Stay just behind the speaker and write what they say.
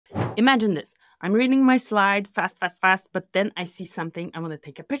Imagine this. I'm reading my slide fast, but then I see something I want to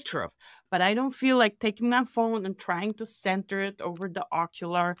take a picture of. But I don't feel like taking my phone and trying to center it over the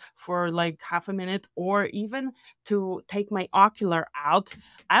ocular for like half a minute, or even to take my ocular out.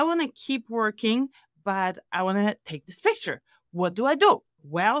 I want to keep working, but I want to take this picture. What do?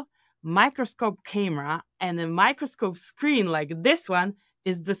 Well, microscope camera and a microscope screen like this one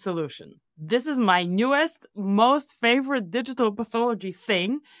is the solution. This is my newest, most favorite digital pathology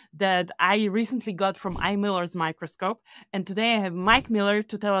thing that I recently got from iMiller's microscope. And today I have Mike Miller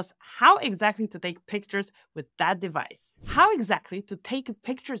to tell us how exactly to take pictures with that device. How exactly to take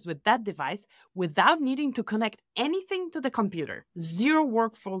pictures with that device without needing to connect anything to the computer. Zero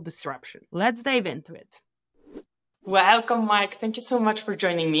workflow disruption. Let's dive into it. Welcome, Mike. Thank you so much for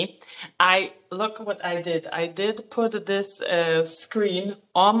joining me. Look what I did. I did put this screen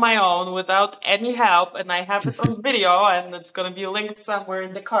on my own without any help, and I have it on video, and it's going to be linked somewhere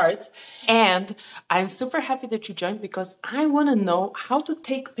in the cards. And I'm super happy that you joined because I want to know how to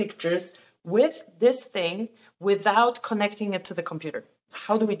take pictures with this thing without connecting it to the computer.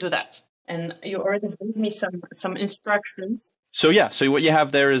 How do we do that? And you already gave me some instructions. So what you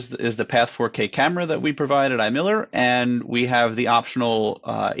have there is the Path4k camera that we provide at iMiller, and we have the optional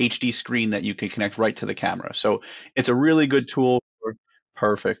HD screen that you can connect right to the camera. So it's a really good tool.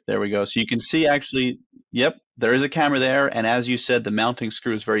 Perfect. There we go. So you can see actually, yep, there is a camera there, and as you said, the mounting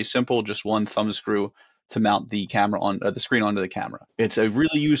screw is very simple, just one thumb screw to mount the camera on the screen onto the camera. It's a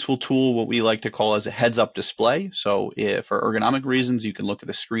really useful tool, what we like to call as a heads-up display. So if for ergonomic reasons, you can look at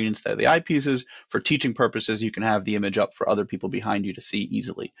the screen instead of the eyepieces. For teaching purposes, you can have the image up for other people behind you to see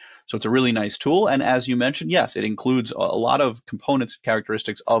easily. So it's a really nice tool. And as you mentioned, yes, it includes a lot of components and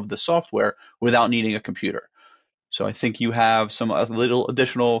characteristics of the software without needing a computer. So I think you have some little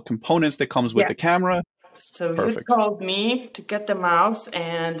additional components that comes with the camera. So Perfect. You told me to get the mouse,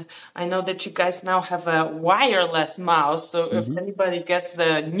 and I know that you guys now have a wireless mouse. So if anybody gets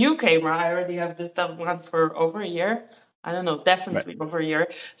the new camera, I already have this one for over a year. I don't know, definitely over a year.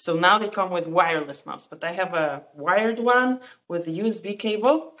 So now they come with wireless mouse, but I have a wired one with a USB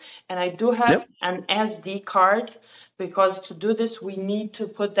cable, and I do have an SD card, because to do this, we need to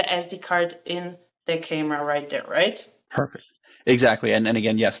put the SD card in the camera right there, right? Perfect. Exactly. And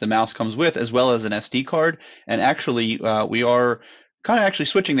again, yes, the mouse comes with as well as an SD card. And actually, we are kind of actually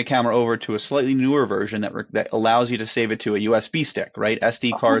switching the camera over to a slightly newer version that allows you to save it to a USB stick, right?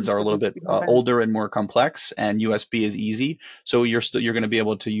 SD cards are a little bit older and more complex, and USB is easy. So you're going to be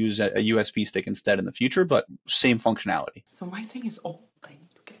able to use a USB stick instead in the future, but same functionality. So my thing is old.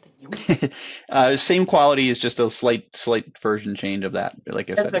 Same quality, is just a slight version change of that. Like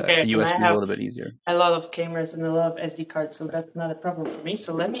I said, okay. The USB is a little bit easier. A lot of cameras and a lot of SD cards, so that's not a problem for me.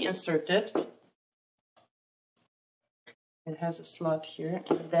 So let me insert it. It has a slot here,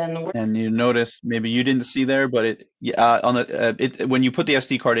 and then. And you notice maybe you didn't see there, but when you put the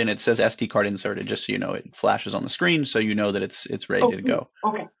SD card in, it says SD card inserted. Just so you know, it flashes on the screen, so you know that it's ready to go.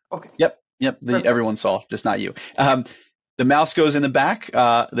 Okay. Yep. Everyone saw, just not you. The mouse goes in the back.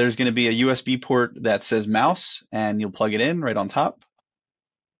 There's going to be a USB port that says mouse, and you'll plug it in right on top.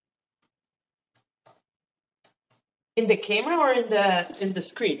 In the camera or in the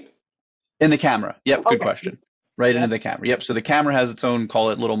screen? In the camera. Yep, good question. Right into the camera. Yep. So the camera has its own,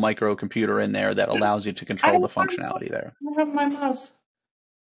 call it, little microcomputer in there that allows you to control the functionality there. I have my mouse.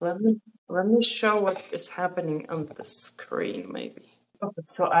 Let me show what is happening on the screen, maybe. Okay,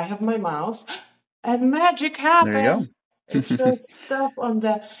 so I have my mouse, and magic happened. There you go. It shows stuff on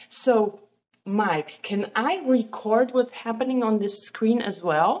the. So, Mike, can I record what's happening on this screen as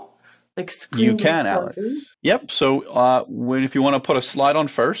well? Like screen You can, recording? Aleks. Yep. So, if you want to put a slide on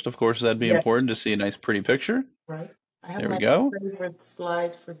first, of course, that'd be important to see a nice, pretty picture. Right. I have there my we go. favorite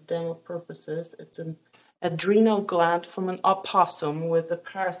slide for demo purposes. It's an adrenal gland from an opossum with a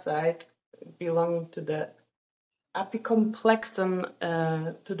parasite belonging to the apicomplexan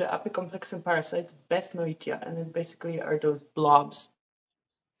parasites, Besnoitia, and it basically are those blobs.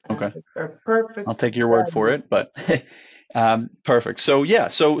 Okay. They're perfect. I'll take your word for it, but perfect. So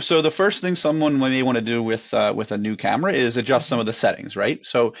so the first thing someone may want to do with a new camera is adjust some of the settings, right?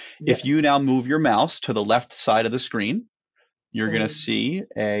 So if you now move your mouse to the left side of the screen, you're going to see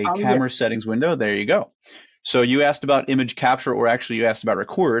a camera settings window. There you go. So you asked about image capture, or actually you asked about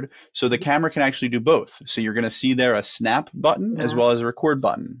record. So the camera can actually do both. So you're going to see there a snap button as well as a record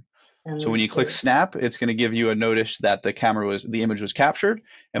button. So when you click snap, it's going to give you a notice that the image was captured.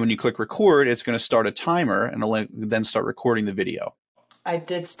 And when you click record, it's going to start a timer and it'll then start recording the video. I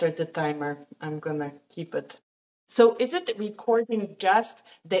did start the timer. I'm going to keep it So is it recording just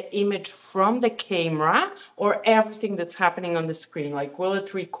the image from the camera or everything that's happening on the screen? Like, will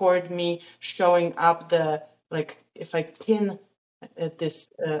it record me showing up the, like, if I pin this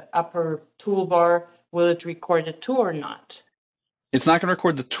upper toolbar, will it record it too or not? It's not going to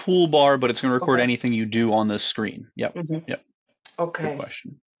record the toolbar, but it's going to record Okay. anything you do on the screen. Yep. Yep. Okay. Good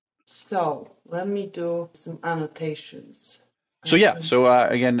question. So let me do some annotations. So yeah, so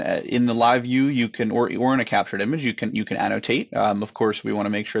again, in the live view, you can, or in a captured image, you can annotate. Of course, we want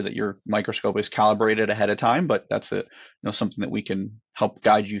to make sure that your microscope is calibrated ahead of time, but that's something that we can help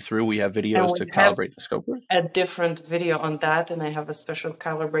guide you through. We have videos to calibrate the scope with. A different video on that, and I have a special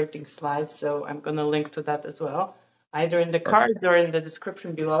calibrating slide, so I'm going to link to that as well, either in the cards or in the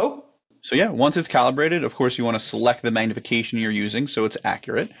description below. So yeah, once it's calibrated, of course, you want to select the magnification you're using so it's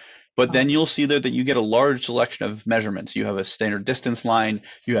accurate. But then you'll see there that you get a large selection of measurements. You have a standard distance line,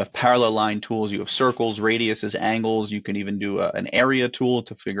 you have parallel line tools, you have circles, radiuses, angles. You can even do an area tool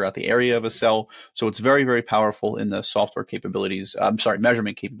to figure out the area of a cell. So it's very, very powerful in the software capabilities,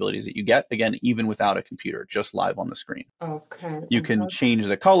 measurement capabilities that you get, again, even without a computer, just live on the screen. Okay. You can change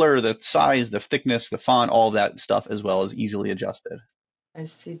the color, the size, the thickness, the font, all that stuff, as well as easily adjusted. I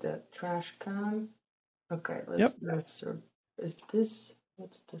see the trash can. Okay, let's is this,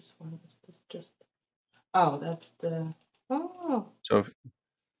 what's this one? Is this just, oh, that's the, so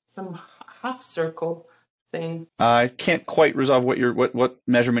some half circle thing. I can't quite resolve what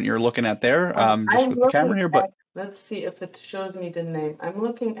measurement you're looking at there, just with the camera here, but let's see if it shows me the name. I'm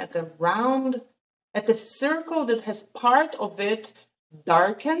looking at the round, at the circle that has part of it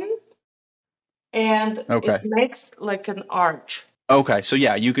darkened, and it makes like an arch. Okay, so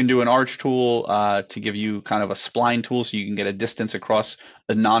yeah, you can do an arch tool to give you kind of a spline tool, so you can get a distance across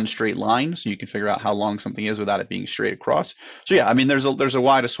a non-straight line, so you can figure out how long something is without it being straight across. So yeah, I mean, there's a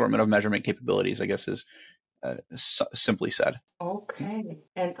wide assortment of measurement capabilities, I guess, is simply said. Okay,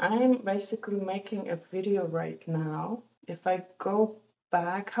 and I'm basically making a video right now. If I go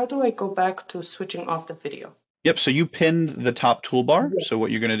back, how do I go back to switching off the video? Yep, so you pinned the top toolbar, so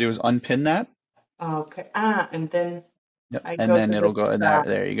what you're going to do is unpin that. Okay, and then yep. And then it'll go, and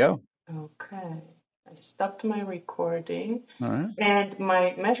there you go. Okay, I stopped my recording. All right. And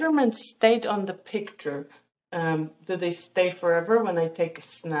my measurements stayed on the picture. Do they stay forever when I take a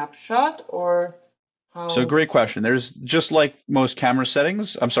snapshot, or how? So great question. There's, just like most camera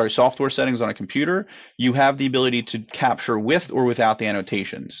settings, software settings on a computer, you have the ability to capture with or without the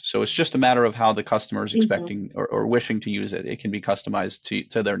annotations. So it's just a matter of how the customer is expecting or wishing to use it. It can be customized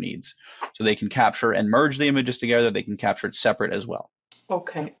to their needs. So they can capture and merge the images together. They can capture it separate as well.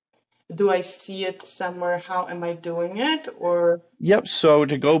 Okay. Do I see it somewhere? How am I doing it? Or yep. So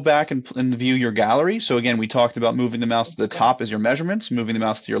to go back and view your gallery. So again, we talked about moving the mouse to the top is your measurements, moving the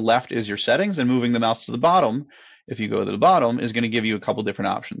mouse to your left is your settings, and moving the mouse to the bottom, if you go to the bottom, is going to give you a couple different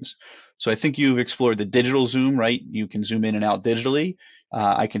options. So I think you've explored the digital zoom, right? You can zoom in and out digitally.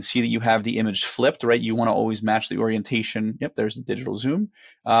 I can see that you have the image flipped, right? You want to always match the orientation. Yep, there's the digital zoom.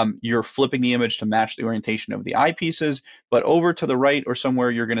 You're flipping the image to match the orientation of the eyepieces, but over to the right or somewhere,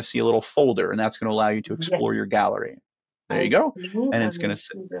 you're going to see a little folder, and that's going to allow you to explore your gallery. There you go. And it's going to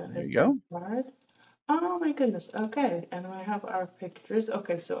sit, there you go. Oh my goodness. Okay. And we have our pictures.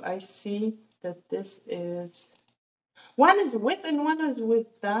 Okay. So I see that this is, one is with and one is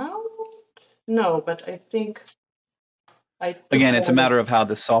without. No, but I think again, it's a matter of how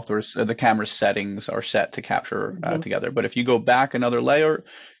the software, the camera settings are set to capture together. But if you go back another layer,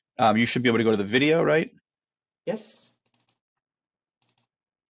 you should be able to go to the video, right? Yes.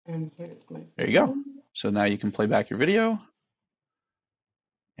 And here's my video. There you go. So now you can play back your video.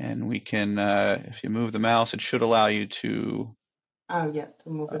 And we can, if you move the mouse, it should allow you to. Oh yeah, to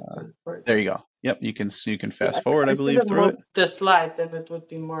move it forward. There you go. Yep, you can fast forward, I believe, through it. The slide, then it would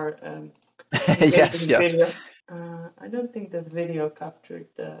be more. yes. Video. I don't think the video captured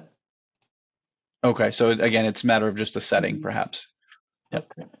the. Okay, so again, it's a matter of just a setting, perhaps.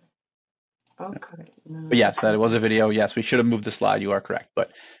 Yep. Okay. No. But yes, that was a video. Yes, we should have moved the slide. You are correct,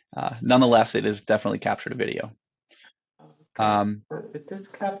 but nonetheless, it is definitely captured a video. Okay. It is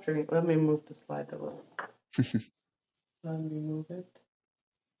capturing. Let me move the slide a little. Let me move it.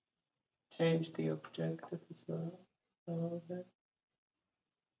 Change the objective as well.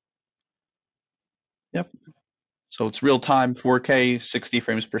 Yep. So it's real time 4K, 60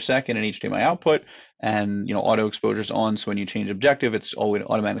 frames per second in HDMI output, and auto exposure is on. So when you change objective, it's always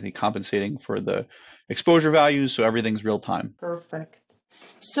automatically compensating for the exposure values. So everything's real time. Perfect.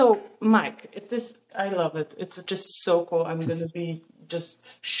 So, Mike, I love it. It's just so cool. I'm going to be just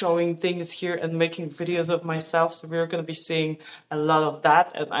showing things here and making videos of myself. So we're going to be seeing a lot of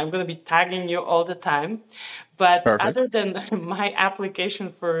that, and I'm going to be tagging you all the time. But Perfect. other than my application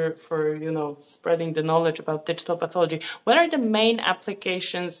for spreading the knowledge about digital pathology, what are the main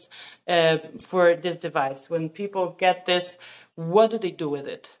applications for this device? When people get this, what do they do with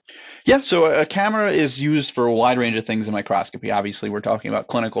it? Yeah, so a camera is used for a wide range of things in microscopy. Obviously, we're talking about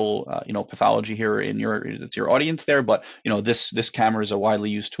clinical, pathology here in it's your audience there, but this camera is a widely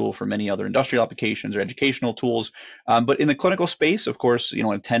used tool for many other industrial applications or educational tools. But in the clinical space, of course,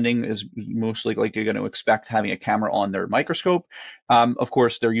 attending is mostly like you're going to expect having a camera on their microscope. Of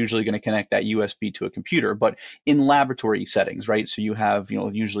course, they're usually going to connect that USB to a computer, but in laboratory settings, right? So you have,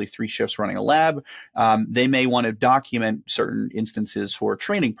 usually 3 shifts running a lab. They may want to document certain instances for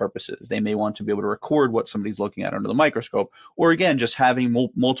training purposes. They may want to be able to record what somebody's looking at under the microscope, or again, just having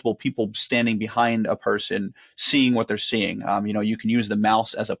multiple people standing behind a person seeing what they're seeing. You can use the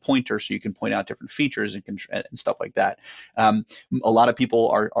mouse as a pointer, so you can point out different features and stuff like that. A lot of people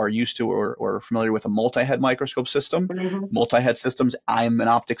are used to or familiar with a multi-head microscope system. Multi-head systems, I'm an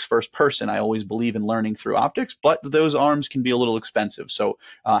optics first person. I always believe in learning through optics, but those arms can be a little expensive. So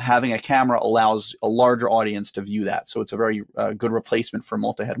having a camera allows a larger audience to view that. So it's a very good replacement for a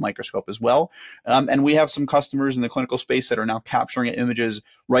multi-head microscope as well. And we have some customers in the clinical space that are now capturing images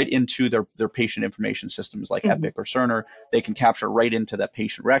right into their patient information systems like Epic or Cerner. They can capture right into that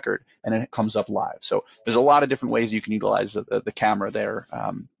patient record, and it comes up live. So there's a lot of different ways you can utilize the camera there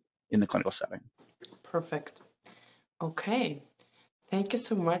in the clinical setting. Perfect. Okay. Thank you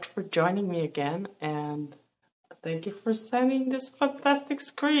so much for joining me again, and thank you for sending this fantastic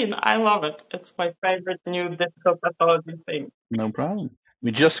screen. I love it. It's my favorite new digital pathology thing. No problem.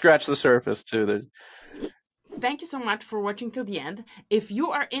 We just scratched the surface too. Thank you so much for watching till the end. If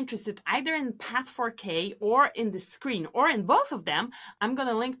you are interested either in Path4k or in the screen or in both of them, I'm going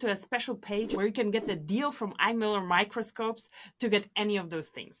to link to a special page where you can get the deal from iMiller Microscopes to get any of those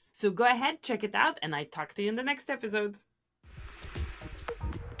things. So go ahead, check it out, and I talk to you in the next episode.